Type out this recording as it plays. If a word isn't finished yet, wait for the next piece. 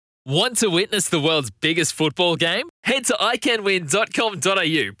Want to witness the world's biggest football game? Head to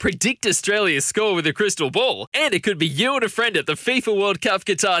iCanWin.com.au, predict Australia's score with a crystal ball, and it could be you and a friend at the FIFA World Cup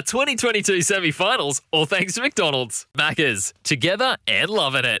Qatar 2022 semi-finals, all thanks to McDonald's. Maccas, together and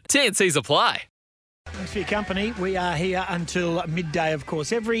loving it. TNCs apply. Thanks for your company. We are here until midday, of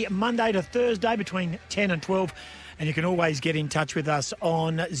course, every Monday to Thursday between 10 and 12. And you can always get in touch with us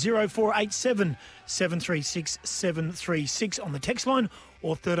on 0487 736 736 on the text line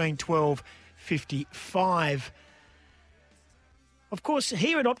or 13 12 55. Of course,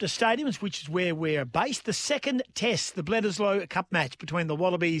 here at Optus Stadium, which is where we're based, the second test, the Bledisloe Cup match between the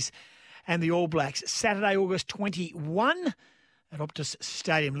Wallabies and the All Blacks, Saturday, August 21 at Optus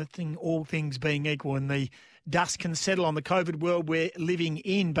Stadium. Letting all things being equal and the dust can settle on the COVID world we're living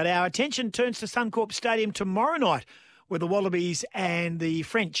in. But our attention turns to Suncorp Stadium tomorrow night, where the Wallabies and the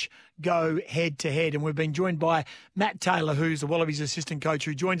French go head-to-head. And we've been joined by Matt Taylor, who's the Wallabies assistant coach,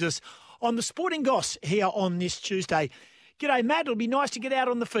 who joins us on the Sporting Goss here on this Tuesday. G'day, Matt. It'll be nice to get out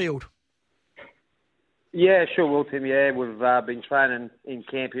on the field. Yeah, sure will, Tim. Yeah, we've been training in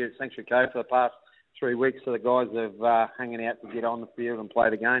camp here at Sanctuary Cove for the past 3 weeks, so the guys are hanging out to get on the field and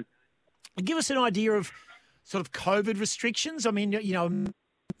play the game. Give us an idea of sort of COVID restrictions. I mean, you know, I'm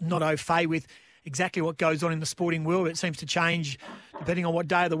not au fait with exactly what goes on in the sporting world. It seems to change depending on what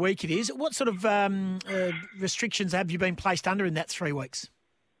day of the week it is. What sort of restrictions have you been placed under in that 3 weeks?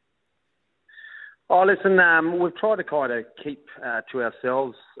 Oh, listen, we've tried to kind of keep to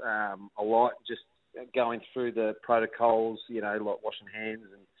ourselves a lot, just going through the protocols, you know, like washing hands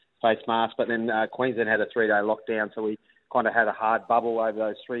and face masks. But then Queensland had a 3-day lockdown, so we kind of had a hard bubble over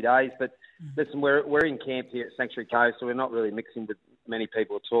those 3 days. But listen, we're in camp here at Sanctuary Cove, so we're not really mixing with many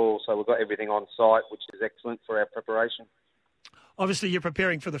people at all. So we've got everything on site, which is excellent for our preparation. Obviously, you're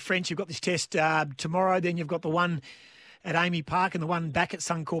preparing for the French. You've got this test tomorrow. Then you've got the one at Amy Park and the one back at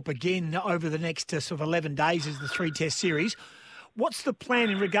Suncorp again over the next sort of 11 days is the 3-test series. What's the plan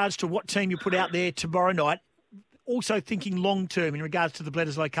in regards to what team you put out there tomorrow night? Also thinking long-term in regards to the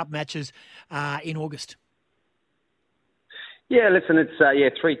Bledisloe Cup matches in August. Yeah, listen,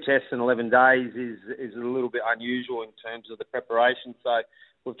 it's 3 tests in 11 days is a little bit unusual in terms of the preparation. So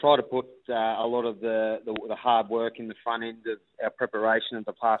we've tried to put a lot of the hard work in the front end of our preparation of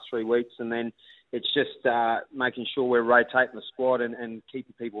the past 3 weeks, and then it's just making sure we're rotating the squad and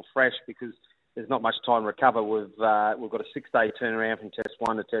keeping people fresh because there's not much time to recover. We've got a 6-day turnaround from test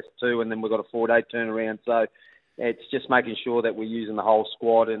 1 to test 2, and then we've got a 4-day turnaround. So it's just making sure that we're using the whole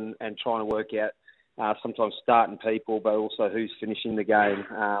squad and trying to work out sometimes starting people, but also who's finishing the game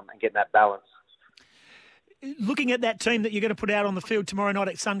and getting that balance. Looking at that team that you're going to put out on the field tomorrow night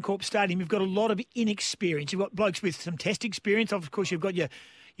at Suncorp Stadium, you've got a lot of inexperience. You've got blokes with some test experience. Of course, you've got your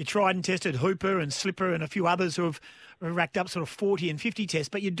tried and tested Hooper and Slipper and a few others who have racked up sort of 40 and 50 tests.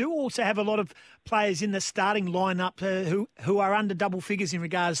 But you do also have a lot of players in the starting lineup who are under double figures in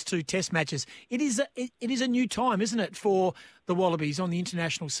regards to test matches. It is a new time, isn't it, for the Wallabies on the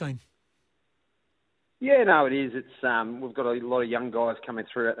international scene? Yeah, no, it is. It's we've got a lot of young guys coming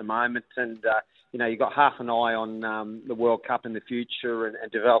through at the moment, and you've got half an eye on the World Cup in the future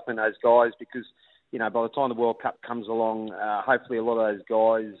and developing those guys because, you know, by the time the World Cup comes along, hopefully a lot of those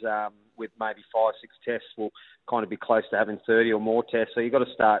guys with maybe 5-6 tests will kind of be close to having 30 or more tests. So you've got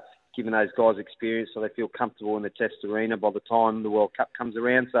to start giving those guys experience so they feel comfortable in the test arena by the time the World Cup comes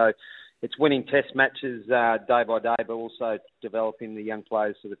around. So it's winning test matches day by day, but also developing the young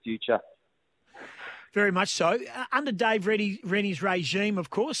players for the future. Very much so. Under Dave Rennie's regime, of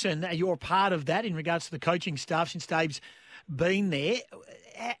course, and you're part of that in regards to the coaching staff since Dave's been there.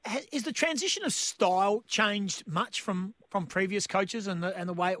 Is the transition of style changed much from previous coaches and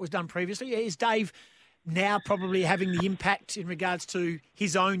the way it was done previously? Is Dave now probably having the impact in regards to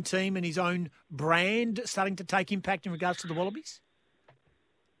his own team and his own brand starting to take impact in regards to the Wallabies?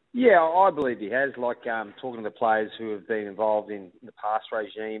 Yeah, I believe he has. Like talking to the players who have been involved in the past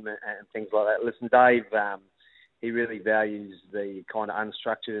regime and things like that. Listen, Dave, he really values the kind of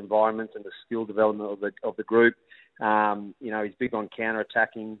unstructured environment and the skill development of the group. He's big on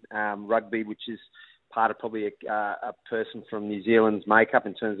counter-attacking rugby, which is part of probably a person from New Zealand's makeup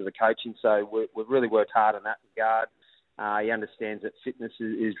in terms of the coaching. So we've really worked hard in that regard. He understands that fitness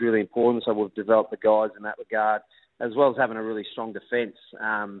is really important, so we've developed the guys in that regard, as well as having a really strong defence,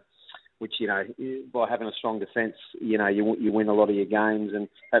 which, by having a strong defence, you win a lot of your games, and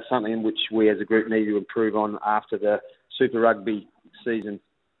that's something in which we as a group need to improve on after the Super Rugby season.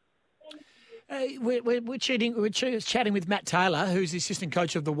 We're chatting with Matt Taylor, who's the assistant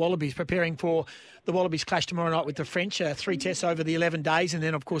coach of the Wallabies, preparing for the Wallabies clash tomorrow night with the French. 3 tests over the 11 days, and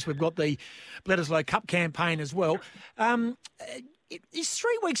then, of course, we've got the Bledisloe Cup campaign as well. Is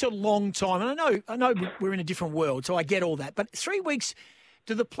 3 weeks a long time? And I know we're in a different world, so I get all that. But 3 weeks,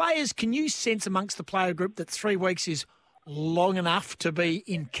 can you sense amongst the player group that 3 weeks is long enough to be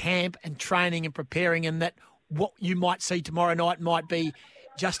in camp and training and preparing, and that what you might see tomorrow night might be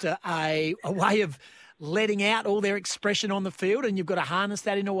just a way of letting out all their expression on the field, and you've got to harness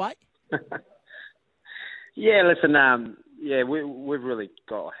that in a way? Yeah, listen, we've really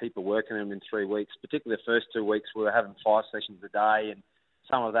got a heap of work in them in 3 weeks, particularly the first 2 weeks. We were having 5 sessions a day, and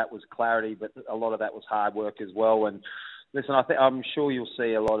some of that was clarity, but a lot of that was hard work as well. And listen, I'm sure you'll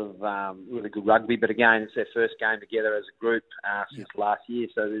see a lot of really good rugby, but again, it's their first game together as a group since last year,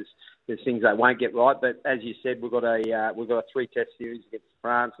 so there's things they won't get right. But as you said, we've got a 3-test series against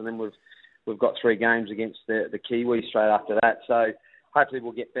France, and then we've got 3 games against the Kiwis straight after that. So hopefully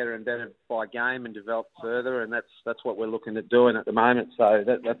we'll get better and better by game and develop further, and that's what we're looking at doing at the moment. So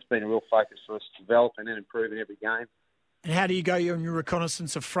that's been a real focus for us to develop and then improve in every game. And how do you go on your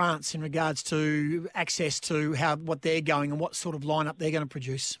reconnaissance of France in regards to access to what they're going and what sort of lineup they're going to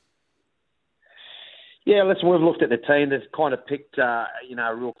produce? Yeah, listen, we've looked at the team. They've kind of picked, a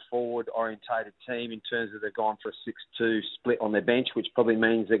real forward-orientated team in terms of they've gone for a 6-2 split on their bench, which probably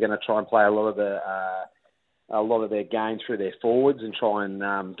means they're going to try and play a lot of their game through their forwards and try and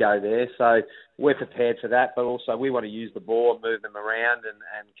go there. So we're prepared for that, but also we want to use the ball, move them around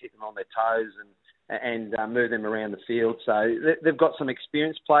and keep them on their toes and move them around the field. So they've got some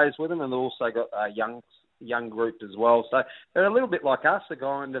experienced players with them, and they've also got a young group as well. So they're a little bit like us. They've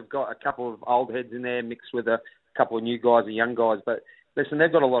got a couple of old heads in there mixed with a couple of new guys and young guys. But listen,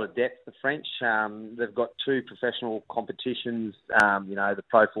 they've got a lot of depth, the French. They've got 2 professional competitions, the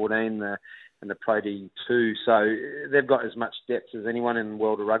Pro 14 and the Pro D2. So they've got as much depth as anyone in the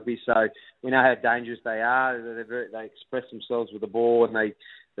world of rugby. So we know how dangerous they are. They express themselves with the ball, and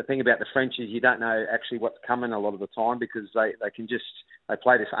the thing about the French is you don't know actually what's coming a lot of the time, because they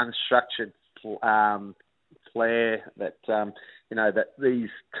play this unstructured flair that that these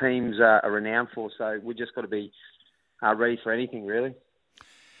teams are renowned for. So we just got to be ready for anything, really.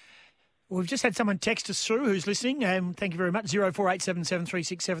 We've just had someone text us through who's listening. Thank you very much. 0487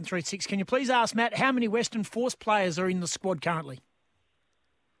 736 736. Can you please ask Matt how many Western Force players are in the squad currently?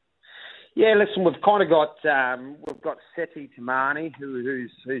 Yeah, listen, we've kind of got Seti Tamani,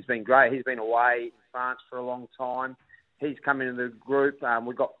 who's been great. He's been away in France for a long time. He's come into the group.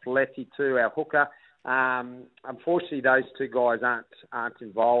 We've got Fletti too, our hooker. Unfortunately, those 2 guys aren't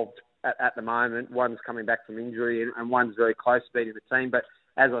involved at the moment. One's coming back from injury, and one's very close to being in the team. But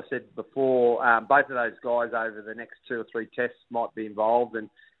as I said before, both of those guys over the next 2 or 3 tests might be involved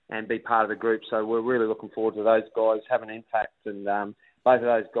and be part of the group. So we're really looking forward to those guys having an impact, and both of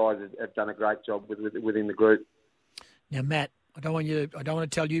those guys have done a great job within the group. Now, Matt, I don't want to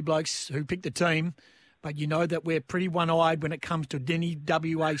tell you blokes who picked the team, but you know that we're pretty one-eyed when it comes to any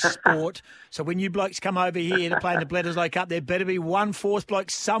WA sport. So when you blokes come over here to play in the Bledisloe Cup, there better be one Force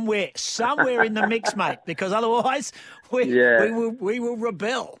bloke somewhere in the mix, mate, because otherwise we will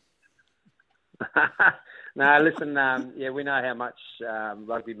rebel. No, listen, we know how much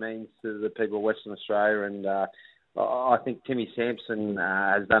rugby means to the people of Western Australia, and I think Timmy Sampson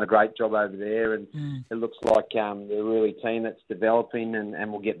has done a great job over there, and it looks like they're a really team that's developing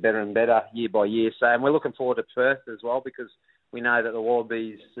and will get better and better year by year. So, and we're looking forward to Perth as well, because we know that the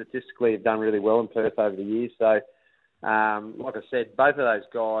Wallabies statistically have done really well in Perth over the years. So, like I said, both of those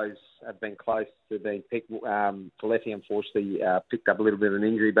guys have been close to being picked. Faletti, unfortunately, picked up a little bit of an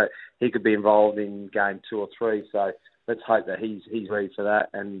injury, but he could be involved in game 2 or 3. So let's hope that he's ready for that.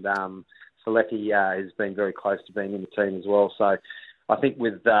 And Faletti has been very close to being in the team as well. So I think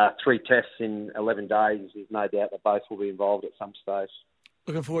with 3 tests in 11 days, there's no doubt that both will be involved at some stage.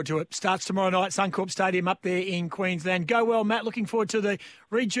 Looking forward to it. Starts tomorrow night, Suncorp Stadium up there in Queensland. Go well, Matt. Looking forward to the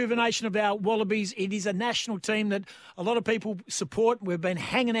rejuvenation of our Wallabies. It is a national team that a lot of people support. We've been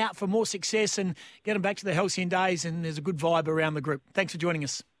hanging out for more success and getting back to the halcyon days, and there's a good vibe around the group. Thanks for joining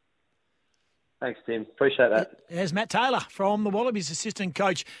us. Thanks, Tim. Appreciate that. There's Matt Taylor from the Wallabies, assistant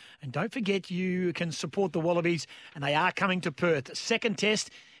coach. And don't forget, you can support the Wallabies, and they are coming to Perth. Second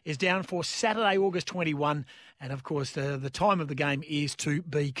test is down for Saturday, August 21. And, of course, the time of the game is to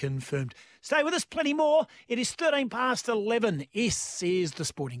be confirmed. Stay with us, plenty more. It is 13 past 11. This is the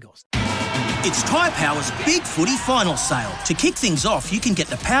Sporting Goss. It's Tyre Power's Big Footy Final Sale. To kick things off, you can get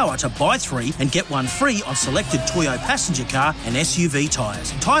the power to buy 3 and get 1 free on selected Toyo passenger car and SUV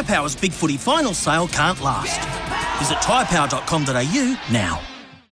tyres. Tyre Power's Big Footy Final Sale can't last. Visit tyrepower.com.au now.